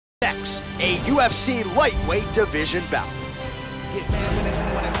a UFC lightweight division bout.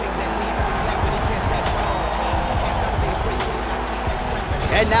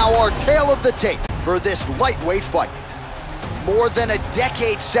 And now our tale of the tape for this lightweight fight. More than a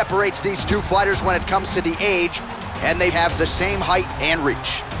decade separates these two fighters when it comes to the age, and they have the same height and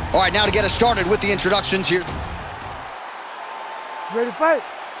reach. All right, now to get us started with the introductions here. Ready to fight?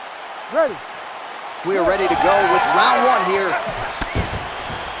 Ready. We are ready to go with round one here.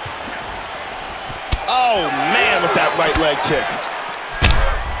 Oh, man, with that right leg kick.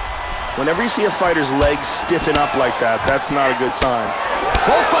 Whenever you see a fighter's legs stiffen up like that, that's not a good sign.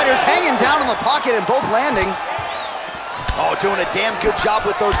 Both fighters hanging down in the pocket and both landing. Oh, doing a damn good job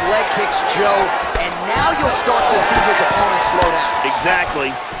with those leg kicks, Joe. And now you'll start to see his opponent slow down.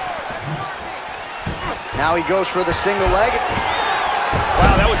 Exactly. Now he goes for the single leg.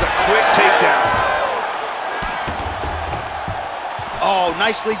 Wow, that was a quick takedown. Oh,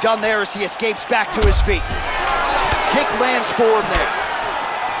 nicely done there as he escapes back to his feet. Kick lands for him there.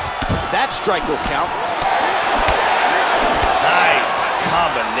 That strike will count. Nice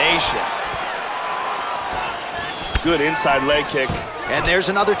combination. Good inside leg kick. And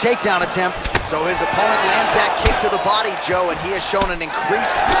there's another takedown attempt. So his opponent lands that kick to the body, Joe, and he has shown an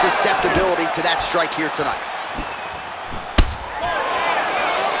increased susceptibility to that strike here tonight.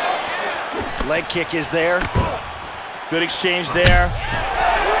 Leg kick is there. Good exchange there.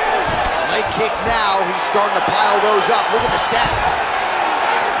 Leg kick now. He's starting to pile those up. Look at the stats.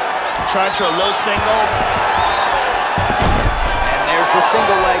 Tries for a low single. And there's the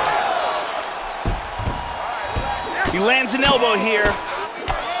single leg. He lands an elbow here.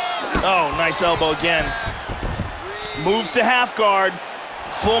 Oh, nice elbow again. Moves to half guard.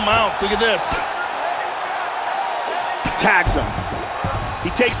 Full mounts. Look at this. Tags him. He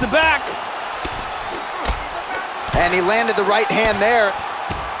takes the back. And he landed the right hand there.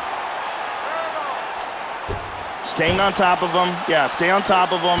 Staying on top of him. Yeah, stay on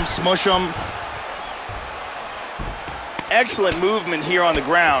top of him. Smush him. Excellent movement here on the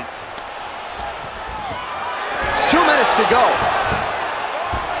ground. 2 minutes to go.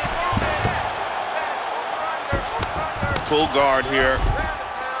 Full guard here.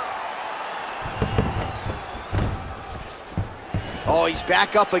 Oh, he's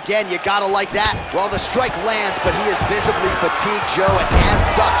back up again. You gotta like that. Well, the strike lands, but he is visibly fatigued, Joe, and as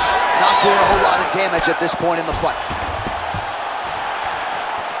such, not doing a whole lot of damage at this point in the fight.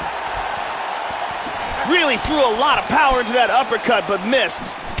 Really threw a lot of power into that uppercut, but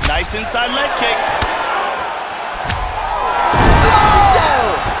missed. Nice inside leg kick.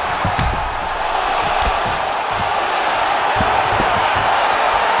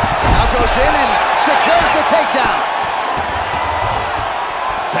 Now goes in and secures the takedown.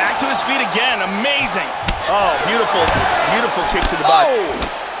 Back to his feet again, amazing. Oh, beautiful, beautiful kick to the body. Oh,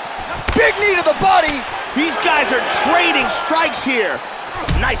 big knee to the body. These guys are trading strikes here.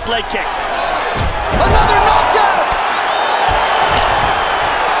 Nice leg kick. Another knockdown.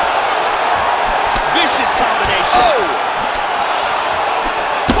 Vicious combinations. Oh.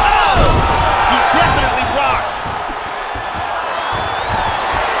 Wow. He's definitely rocked.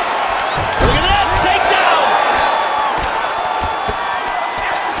 Look at this, takedown.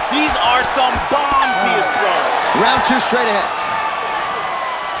 These are some bombs he has thrown. Round two straight ahead.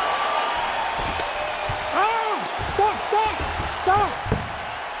 Stop.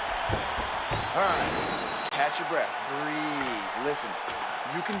 All right, catch your breath, breathe, listen.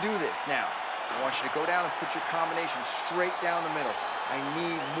 You can do this now. I want you to go down and put your combination straight down the middle. I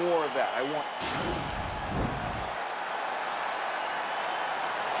need more of that. I want...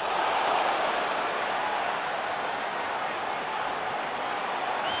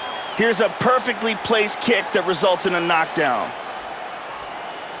 Here's a perfectly placed kick that results in a knockdown.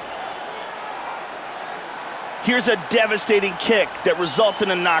 Here's a devastating kick that results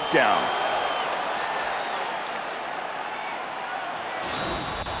in a knockdown.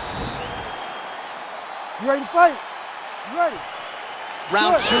 You ready to fight? You ready?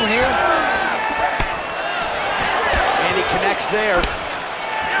 Round two here. And he connects there.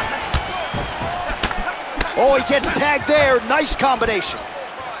 Oh, he gets tagged there. Nice combination.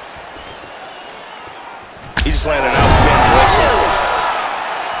 He just landed an outstanding leg kick.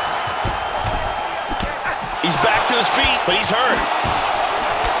 He's back to his feet, but he's hurt.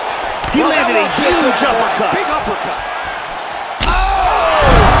 He landed a huge uppercut. Big uppercut. Oh!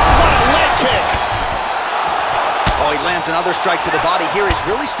 What a leg kick. Oh, he lands another strike to the body here. He's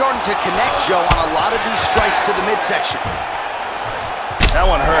really starting to connect, Joe, on a lot of these strikes to the midsection. That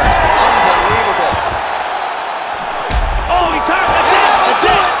one hurt. Unbelievable. Oh, he's hurt. That's it. That's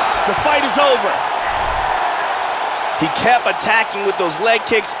it. The fight is over. He kept attacking with those leg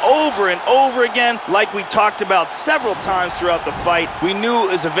kicks over and over again, like we talked about several times throughout the fight. We knew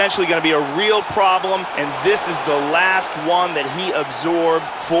it was eventually going to be a real problem, and this is the last one that he absorbed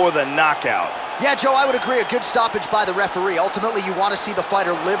for the knockout. Yeah, Joe, I would agree. A good stoppage by the referee. Ultimately, you want to see the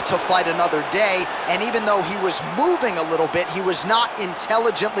fighter live to fight another day, and even though he was moving a little bit, he was not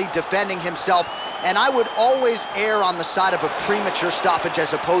intelligently defending himself, and I would always err on the side of a premature stoppage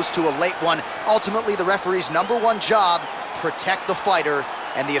as opposed to a late one. Ultimately, the referee's #1 job, protect the fighter,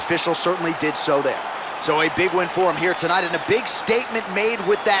 and the official certainly did so there. So a big win for him here tonight, and a big statement made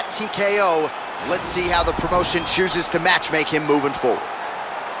with that TKO. Let's see how the promotion chooses to matchmake him moving forward.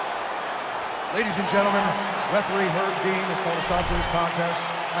 Ladies and gentlemen, referee Herb Dean has called a stop to this contest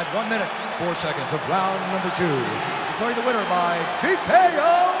at 1 minute, 4 seconds of round number 2. Declaring the winner by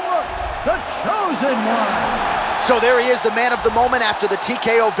TKO, the Chosen One. So there he is, the man of the moment after the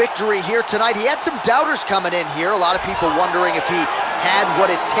TKO victory here tonight. He had some doubters coming in here. A lot of people wondering if he had what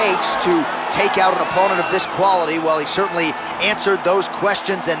it takes to take out an opponent of this quality. Well, he certainly answered those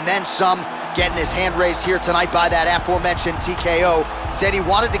questions and then some, getting his hand raised here tonight by that aforementioned TKO. Said he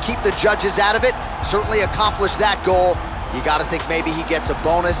wanted to keep the judges out of it, certainly accomplished that goal. You gotta think maybe he gets a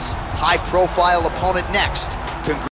bonus, high-profile opponent next.